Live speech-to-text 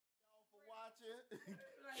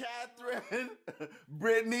Catherine,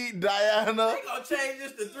 Brittany, Diana. They gonna change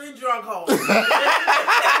this to 3 drunk hoes.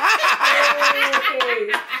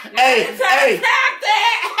 Hey,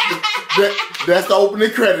 that's the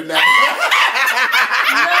opening credit now.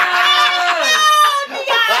 No,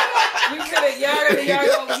 we could have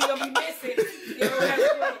y'all gonna be missing.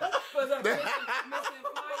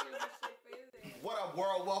 What up,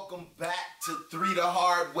 world? Welcome back to 3 the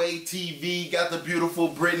Hard Way TV. Got the beautiful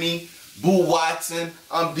Brittany Boo Watson.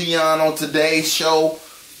 I'm Dion. On today's show,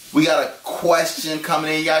 we got a question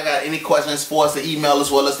coming in. Y'all got any questions for us? The email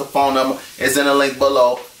as well as the phone number is in the link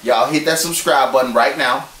below. Y'all hit that subscribe button right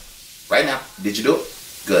now. Right now. Did you do it?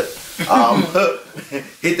 Good.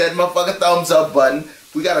 Hit that motherfucking thumbs up button.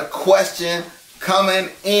 We got a question coming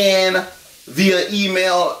in via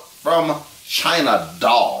email from China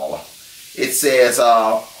Doll. It says,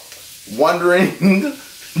 wondering,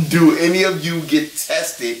 do any of you get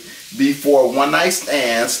tested before one-night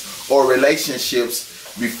stands or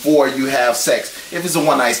relationships before you have sex? If it's a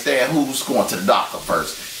one-night stand, who's going to the doctor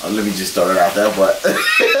first? Let me just throw it out there, but...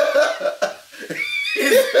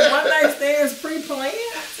 One-night stands pre-planned?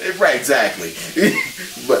 Right, exactly.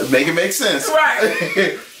 But make it make sense.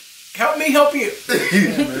 Right. Help me help you.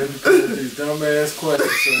 Yeah, man, these dumbass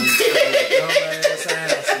questions, so we dumbass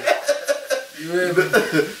answers. You ready?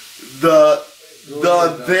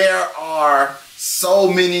 There are so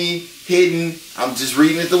many hidden, I'm just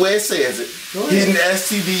reading it the way it says it, hidden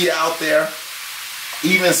STD out there.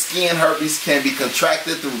 Even skin herpes can be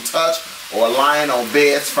contracted through touch or lying on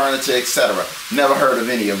beds, furniture, etc. Never heard of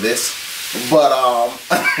any of this. But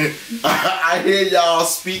I hear y'all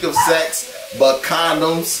speak of sex, but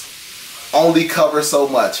condoms only cover so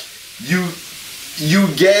much. You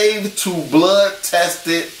gave to blood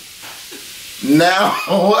tested now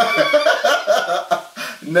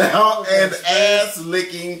and ass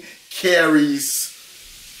licking carries.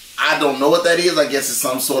 I don't know what that is. I guess it's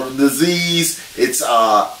some sort of disease. It's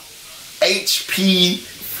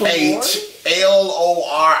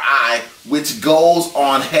HPHLORI, which goes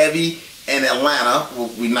on heavy in Atlanta.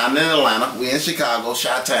 We're not in Atlanta. We're in Chicago,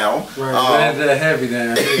 Chi-Town. Right, that heavy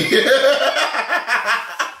down here.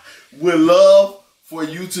 We'd love for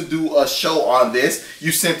you to do a show on this.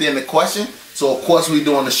 You sent in the question, so of course we're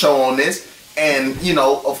doing the show on this. And you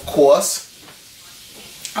know, of course,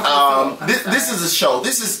 this is a show.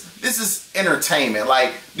 This is entertainment.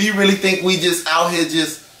 Like, do you really think we just out here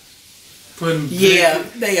just putting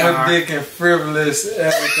dick and frivolous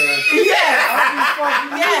everything?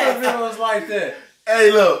 Yeah. If it was like that.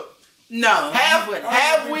 Hey, look. No. Have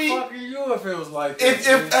we? Fucking you if it was like that.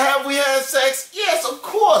 Have we had sex? Yes, of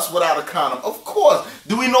course. Without a condom, of course.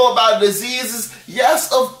 Do we know about diseases?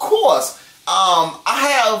 Yes, of course. I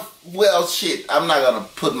have. Well, shit. I'm not gonna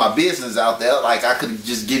put my business out there. Like, I could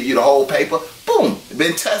just give you the whole paper. Boom,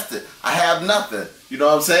 been tested. I have nothing. You know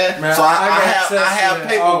what I'm saying? Man, so I have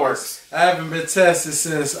paperwork. I haven't been tested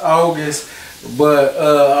since August, but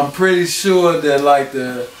I'm pretty sure that like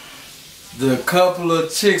the couple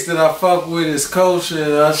of chicks that I fuck with is kosher,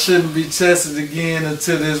 and I shouldn't be tested again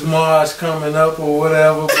until this March coming up or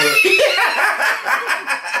whatever. But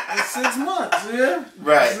it's 6 months, yeah.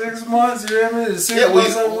 Right. 6 months, you hear me? 6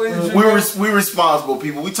 months we responsible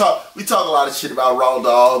people. We talk a lot of shit about raw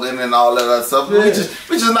dog and all that other stuff. Yeah.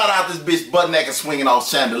 We just not out this bitch butt naked swinging off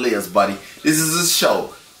chandeliers, buddy. This is a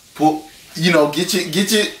show. You know, get your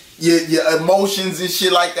emotions and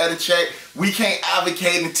shit like that in check. We can't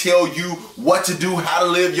advocate and tell you what to do, how to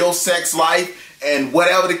live your sex life, and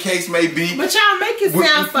whatever the case may be. But y'all make it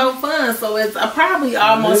sound so fun, so it's I probably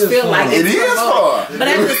almost feel like it is fun. But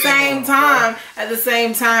at the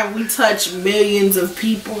same time, we touch millions of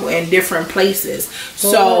people in different places.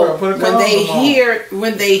 So when they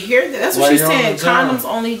hear that, that's what she's saying. Condoms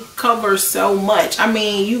only cover so much. I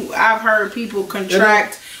mean, I've heard people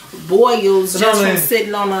contract boils just from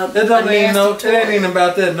sitting on a It ain't even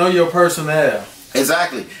about that. Know your personnel.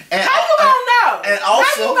 Exactly. And how you gonna know? And also,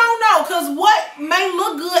 how you gonna know? Because what may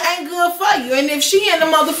look good ain't good for you. And if she in the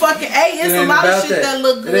motherfucking it's a lot of shit that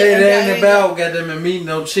look good. It ain't about goddamn meeting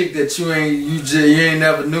no chick that you ain't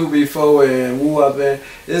never knew before and woo up and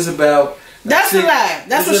it's about. That's a lie.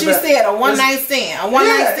 That's what she said. A one-night stand. A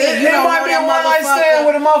one-night stand. You don't might be a one-night stand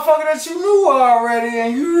with a motherfucker that you knew already,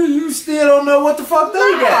 and you still don't know what the fuck they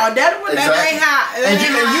got. That ain't how. And you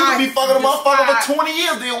could be fucking a motherfucker for 20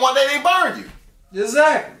 years, then one day they burned you.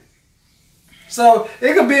 Exactly. So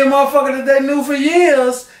it could be a motherfucker that they knew for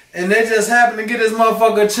years, and they just happen to get this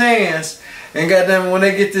motherfucker a chance. And goddamn, when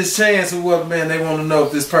they get this chance, what man, they want to know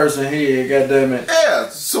if this person here, goddamn it. Yeah.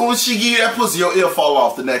 As soon as she give you that pussy, your ear fall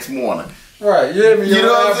off the next morning. Right, you hear me? You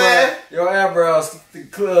know what I'm saying? Your eyebrows.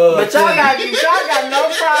 But y'all got no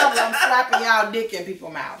problem slapping y'all dick in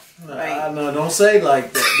people's mouth. Like, no, don't say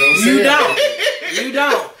like that. Don't say you don't. Like you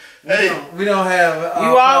don't. We don't have.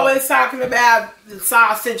 You always talking about the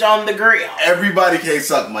sausage on the grill. Everybody can't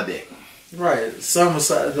suck my dick. Right. Some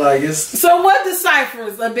like it's. So what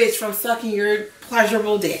deciphers a bitch from sucking your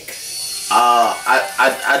pleasurable dick?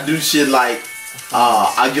 I do shit like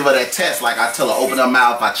I give her that test. Like I tell her open her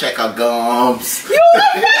mouth. I check her gums. You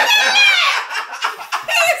He's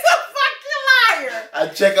a fucking liar. I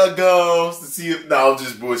check her gums to see if no, I'm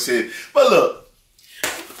just bullshit. But look,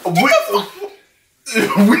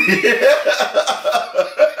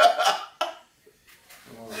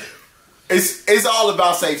 it's all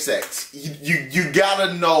about safe sex. You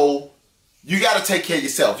gotta know, you gotta take care of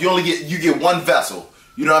yourself. You get one vessel.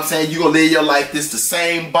 You know what I'm saying? You gonna live your life the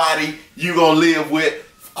same body you gonna live with,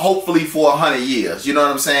 hopefully for 100 years. You know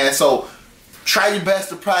what I'm saying? So try your best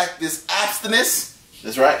to practice abstinence.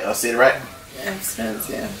 That's right. I said it right. Abstinence,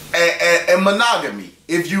 yeah. And monogamy.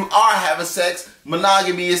 If you are having sex,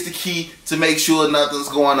 monogamy is the key to make sure nothing's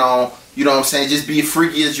going on. You know what I'm saying? Just be as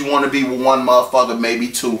freaky as you want to be with one motherfucker, maybe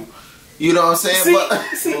two. You know what I'm saying?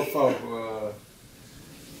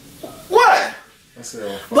 What?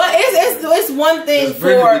 But it's one thing for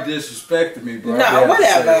really disrespecting me, bro. No,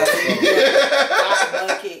 whatever.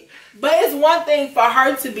 But it's one thing for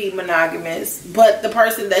her to be monogamous, but the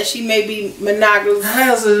person that she may be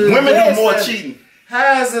monogamous. Women do more cheating.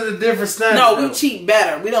 How is it a different standard? No, we cheat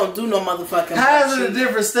better. We don't do no motherfucking. How is it a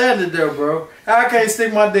different standard though, bro? I can't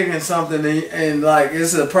stick my dick in something and like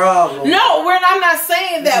it's a problem. No, I'm not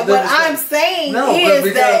saying that. What I'm saying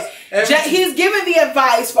is that he's giving the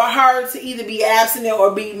advice for her to either be abstinent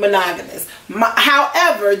or be monogamous.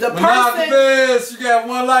 However, the person, you got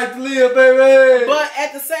one life to live, baby. But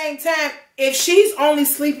at the same time, if she's only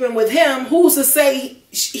sleeping with him, who's to say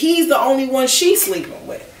he's the only one she's sleeping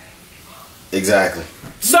with? Exactly.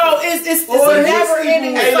 So it's a never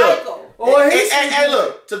ending cycle. Hey,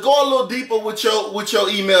 look, to go a little deeper with your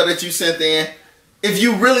email that you sent in, if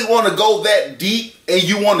you really want to go that deep and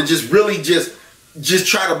you want to just really just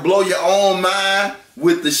try to blow your own mind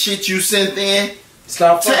with the shit you sent in,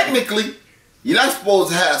 technically, you're not supposed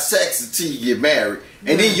to have sex until you get married.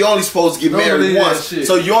 And then you're only supposed to get married once.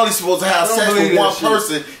 So you're only supposed to have sex with one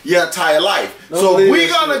person your entire life. So if we're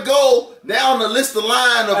going to go down the list of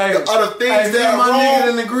line of other things that are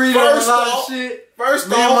wrong, first off,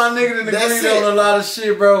 my nigga done agreed on a lot of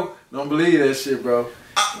shit, bro. Don't believe that shit, bro.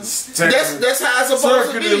 That's how it's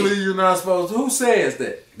supposed to be. You're not supposed to. Who says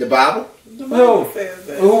that? The Bible. Who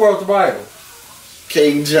wrote the Bible?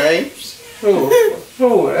 King James. Who?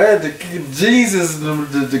 Jesus,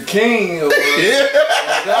 the king.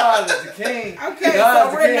 God is the king. Okay,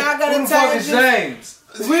 so we're not gonna Who the fuck is James?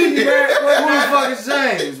 Who the fuck is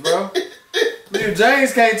James, bro?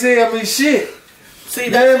 James can't tell me shit. See,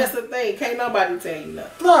 that's the thing. Can't nobody tell you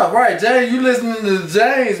nothing. No, right, James. You listening to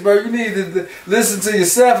James, bro. You need to listen to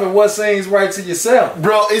yourself and what seems right to yourself.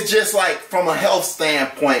 Bro, it's just like from a health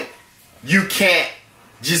standpoint, you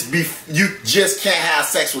just can't have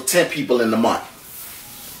sex with 10 people in a month.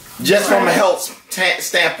 Just from a health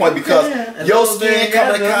standpoint, because your skin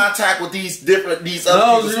coming in contact with these other people's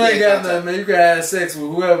you ain't got nothing, man. You can have sex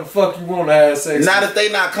with whoever the fuck you want to have sex with. Not if they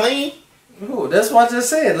not clean. Ooh, that's what I just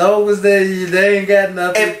said. Long as they ain't got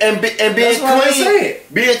nothing. And being clean.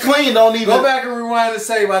 Being clean don't even. Go back and rewind and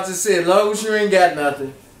say what I just said. Long as you ain't got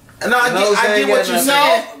nothing. No, I get what you're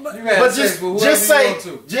saying. But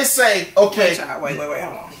just say, okay. Wait, hold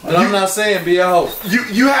on. But I'm not saying be a hoe.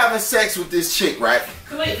 You having sex with this chick, right?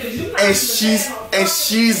 And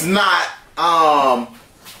she's not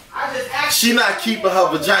she not keeping her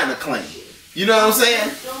vagina clean. You know what I'm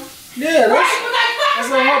saying? Yeah, that's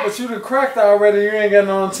not hard, but you done cracked already. You ain't got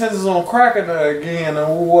no intentions on cracking her again and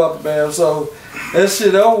woo up, man. So that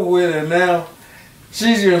shit over with, and now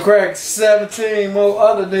she's gonna crack 17 more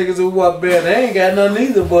other niggas who up there. They ain't got nothing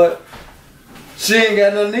either, but she ain't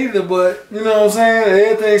got nothing either. But you know what I'm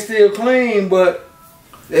saying? Everything's still clean, but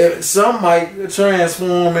some might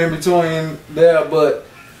transform in between there. But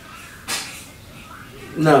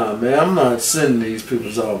nah, man, I'm not sending these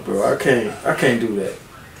peoples off, bro. I can't do that.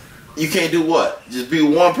 You can't do what? Just be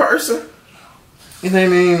with one person? It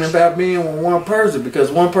ain't even about being with one person, because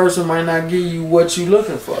one person might not give you what you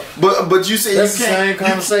looking for. But you say that's you the can't. Same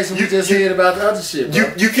conversation we just had about the other shit.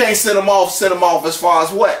 Bro. You can't send them off as far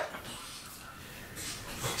as what?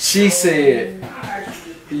 She said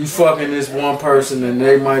you fucking this one person and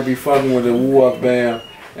they might be fucking with a woo up bam,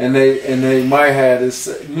 and they might have this.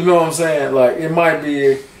 You know what I'm saying? Like it might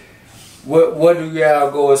be what do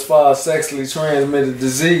y'all go as far as sexually transmitted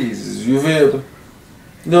diseases? You feel me?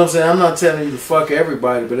 You know what I'm saying? I'm not telling you to fuck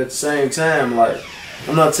everybody, but at the same time, like,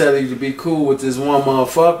 I'm not telling you to be cool with this one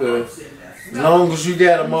motherfucker. As long as you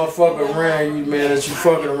got a motherfucker around you, man, that you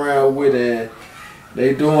fucking around with, and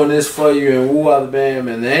they doing this for you and woo out the bam,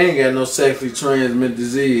 and they ain't got no sexually transmitted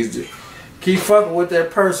disease, keep fucking with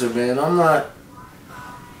that person, man. I'm not.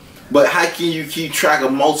 But how can you keep track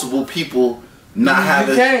of multiple people not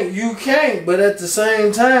having? You can't. But at the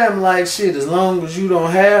same time, like shit, as long as you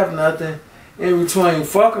don't have nothing in between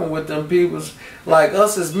fucking with them peoples, like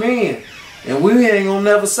us as men, and we ain't gonna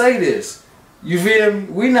never say this. You feel me?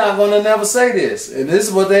 We not gonna never say this, and this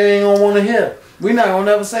is what they ain't gonna want to hear. We not gonna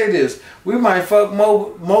never say this. We might fuck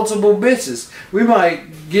multiple bitches. We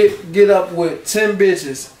might get up with 10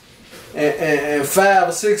 bitches, and 5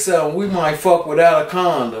 or 6 of them we might fuck without a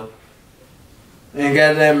condom. And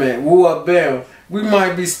goddamn it, woo up there. We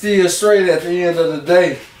might be still straight at the end of the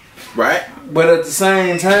day. Right. But at the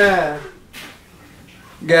same time,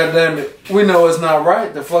 goddamn it, we know it's not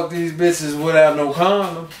right to fuck these bitches without no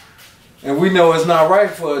condom. And we know it's not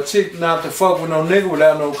right for a chick not to fuck with no nigga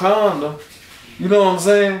without no condom. You know what I'm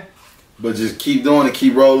saying? But just keep doing it,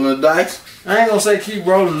 keep rolling the dice. I ain't gonna say keep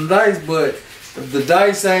rolling the dice, but if the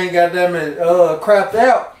dice ain't goddamn it crapped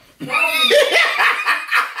out.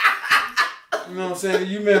 You know what I'm saying?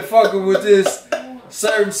 You been fucking with this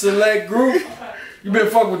certain select group. You been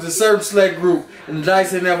fucking with the certain select group, and the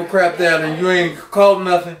dice ain't never crapped out, and you ain't caught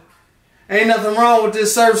nothing. Ain't nothing wrong with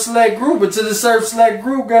this certain select group, until the certain select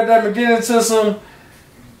group goddamn it get into some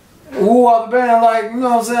woo off the band. Like, you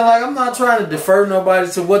know what I'm saying? Like, I'm not trying to defer nobody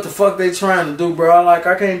to what the fuck they trying to do, bro. Like,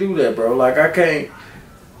 I can't do that, bro. Like, I can't.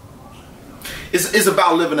 It's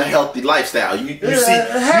about living a healthy lifestyle. You see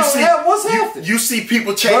what's healthy? You see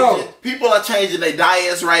people changing. Bro. People are changing their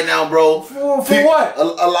diets right now, bro. For what? A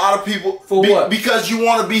lot of people. For what? Because you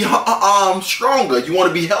want to be stronger. You want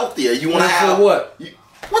to be healthier. You want to have. For what?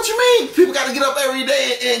 What you mean? People got to get up every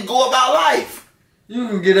day and go about life. You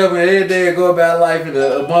can get up every day and go about life, and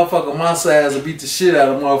a motherfucker my size will beat the shit out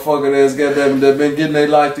of a motherfucker that's goddamn that been getting their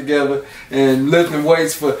life together and lifting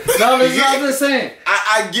weights for. No, I'm just saying.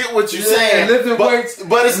 I get what you're saying. Lifting weights,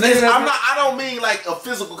 but it's I don't mean like a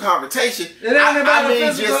physical confrontation. It ain't about a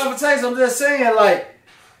physical confrontation. I'm just saying like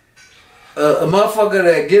a motherfucker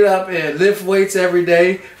that get up and lift weights every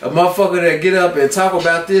day, a motherfucker that get up and talk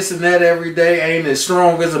about this and that every day ain't as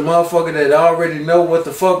strong as a motherfucker that already know what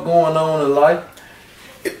the fuck going on in life.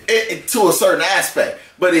 To a certain aspect,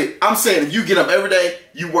 but I'm saying if you get up every day,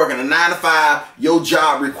 you working a 9 to 5, your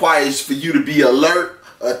job requires for you to be alert,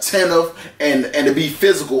 attentive, and to be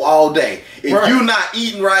physical all day. If you're not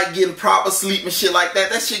eating right, getting proper sleep and shit like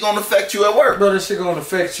that shit gonna affect you at work. Bro, that shit gonna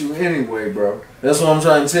affect you anyway, bro. That's what I'm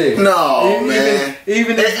trying to tell you. No, man.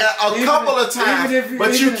 Even if, a couple of times,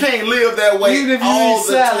 but you can't live that way all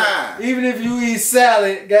the time. Even if you eat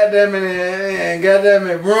salad, goddamn it, and goddamn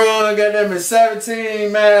it, run, goddamn it,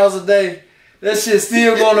 17 miles a day, that shit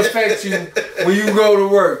still gonna affect you when you go to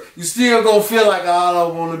work. You still gonna feel like, oh, I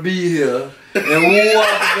don't want to be here. And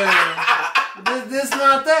this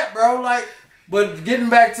not that, bro. Like, but getting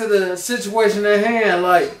back to the situation at hand,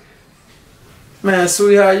 like, man,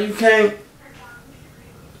 sweetheart, you can't.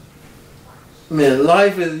 Man,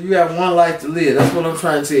 life is, you got one life to live. That's what I'm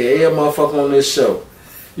trying to tell you. Every motherfucker on this show.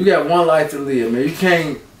 You got one life to live, man. You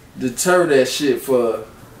can't deter that shit for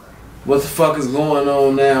what the fuck is going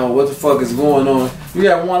on now, what the fuck is going on. You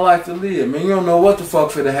got one life to live, man. You don't know what the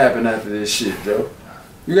fuck finna happen after this shit, though.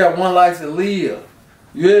 You got one life to live.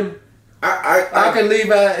 You hear me? I can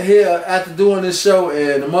leave out here after doing this show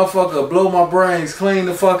and the motherfucker will blow my brains clean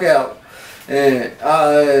the fuck out. And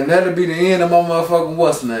that'll be the end of my motherfucking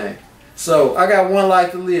what's name. So I got one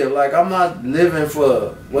life to live. Like, I'm not living for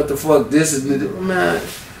what the fuck this is. Man,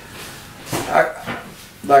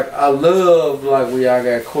 I love like when y'all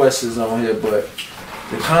got questions on here, but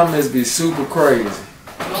the comments be super crazy.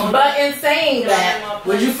 But in saying that,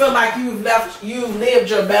 would you feel like you've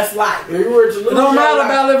lived your best life? If you were to lose it don't matter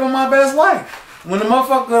about living my best life. When the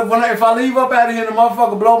motherfucker, if I leave up out of here, the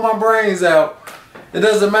motherfucker blow my brains out. It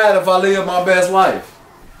doesn't matter if I live my best life.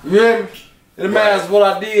 You hear me? It matters what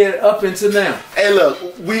I did up until now. Hey, look,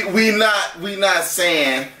 we not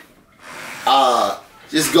saying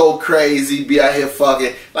just go crazy, be out here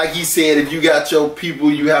fucking. Like he said, if you got your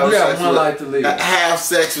people, you have one life to live. Have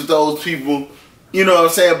sex with those people. You know what I'm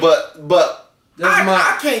saying? But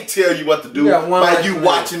I can't tell you what to do by you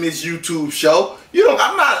watching this YouTube show. You know,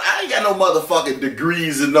 I ain't got no motherfucking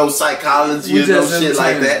degrees in no psychology or no shit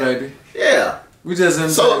like that. Baby. Yeah. We just in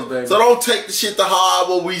so, baby. So don't take the shit to hard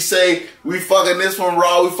when we say we fucking this one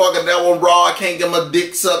raw, we fucking that one raw. I can't get my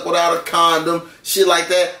dick sucked without a condom. Shit like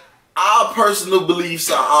that. Our personal beliefs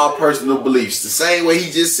are our personal beliefs. The same way he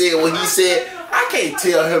just said what he said. I can't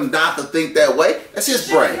tell him not to think that way. That's his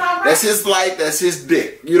brain. That's his life. That's his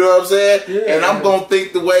dick. You know what I'm saying? Yeah, and I'm going to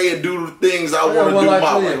think the way and do the things I want to do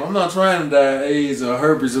my way. I'm not trying to die of AIDS or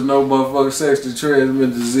herpes or no motherfucking sexually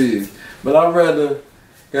transmitted disease. But I'd rather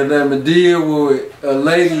goddamn deal with a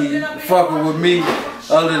lady fucking with me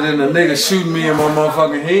other than a nigga shooting me in my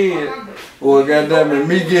motherfucking head. Or goddamn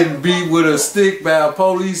me getting beat with a stick by a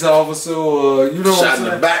police officer or, you know what I'm saying? Shot in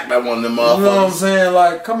the back by one of them motherfuckers. You know what I'm saying?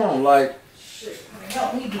 Like, come on, like.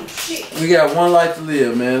 Help me do shit. We got one life to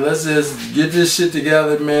live, man. Let's just get this shit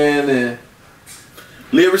together, man, and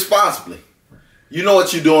live responsibly. You know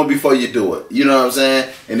what you're doing before you do it. You know what I'm saying?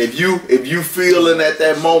 And if you feeling at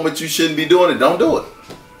that moment you shouldn't be doing it, don't do it.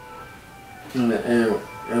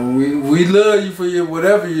 And we love you for your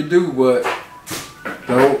whatever you do, but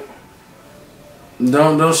don't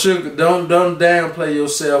downplay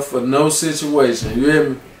yourself for no situation. You hear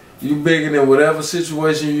me? You bigger than whatever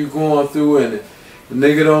situation you going through in it. The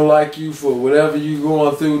nigga don't like you for whatever you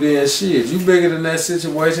going through, then shit. You bigger than that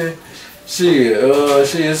situation. Shit,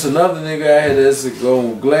 it's another nigga out here that's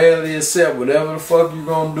gonna gladly accept whatever the fuck you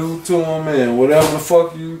gonna do to him and whatever the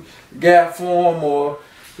fuck you got for him, or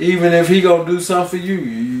even if he gonna do something for you,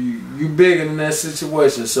 you bigger than that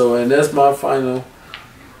situation. So, and that's my final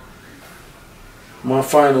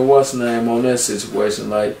what's name on that situation.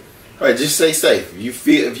 Like, right, just stay safe. If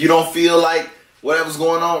you don't feel like whatever's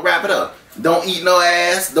going on, wrap it up. Don't eat no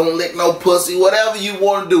ass. Don't lick no pussy. Whatever you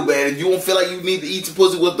want to do, man. If you don't feel like you need to eat the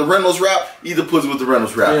pussy with the Reynolds wrap, eat the pussy with the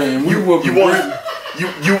Reynolds wrap. Yeah,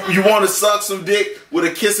 you want to suck some dick with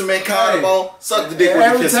a kissing man condom on? Suck the dick with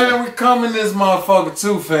a kissing man. Every time we come in this motherfucker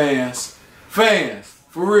too, fans,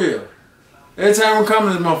 for real. Every time we come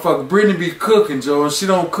in this motherfucker, Brittany be cooking, Joe, and she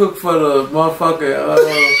don't cook for the motherfucker.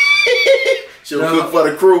 She don't cook for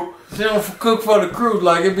the crew. She don't cook for the crew.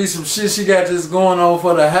 Like, it be some shit she got just going on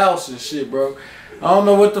for the house and shit, bro. I don't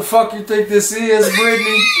know what the fuck you think this is,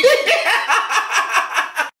 Brittany.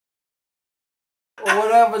 Or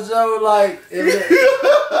whatever, Joe. Like,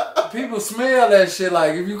 people smell that shit.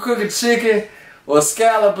 Like, if you cooking chicken or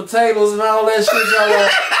scallop potatoes and all that shit, Joe,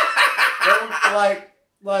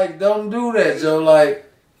 don't do that, Joe. Like,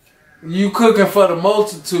 you cooking for the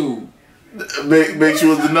multitude. Make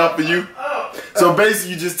sure it's enough for you. So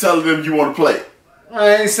basically, you just telling them you want to play.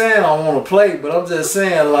 I ain't saying I want to play, but I'm just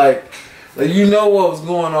saying like you know what was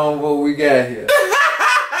going on what we got here.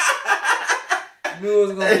 You knew it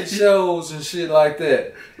was gonna be shows and shit like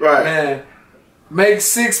that. Right. Man, make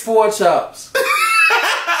 6 pork chops.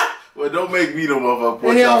 Well, don't make me no motherfucker pork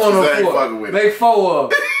chops. He don't want no pork. Fucking with make 4 of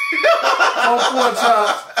them. 4 pork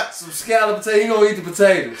chops, some scallop potatoes. He gonna eat the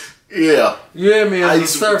potatoes. Yeah. You hear me? I eat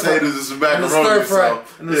some potatoes and some macaroni.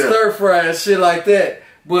 And the stir fry and shit like that.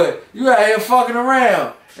 But you out here fucking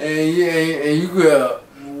around. And you could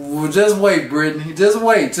just wait, Brittany. Just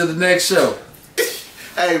wait till the next show.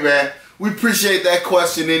 Hey, man. We appreciate that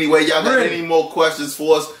question anyway. Y'all got any more questions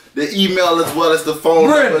for us? The email as well as the phone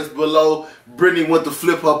number is below. Brittany went to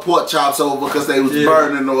flip her pork chops over because they was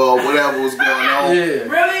burning or whatever was going on. Yeah.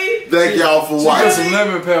 Really? Thank y'all for watching. Put some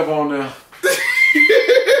lemon pepper on there. You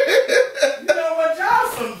know what? Y'all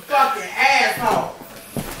some fucking assholes.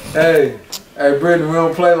 Hey, Brittany, we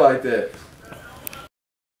don't play like that.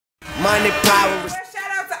 Money, power.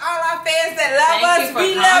 Shout out to all our fans that love us.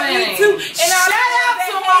 We love you too. And Shout out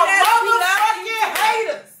to my motherfucking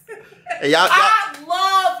haters. Hey, y'all, I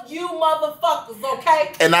love you motherfuckers, okay?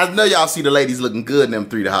 and I know y'all see the ladies looking good in them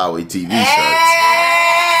 3 The Highway TV shirts.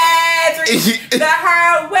 The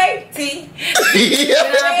Highway TV. Big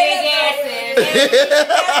asses.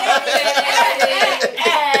 I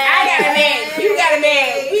got a man. You got a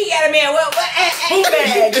man. We got a man. What? Who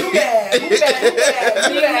bad? Who bad? Who bad?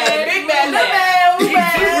 Who bad? Big bad. Who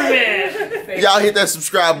bad? Y'all hit that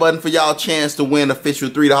subscribe button for y'all chance to win official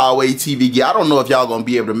 3 The Highway TV gear. I don't know if y'all gonna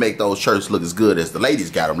be able to make those shirts look as good as the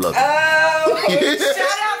ladies got them looking. Shout out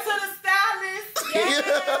to the stylist.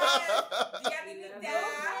 Yeah.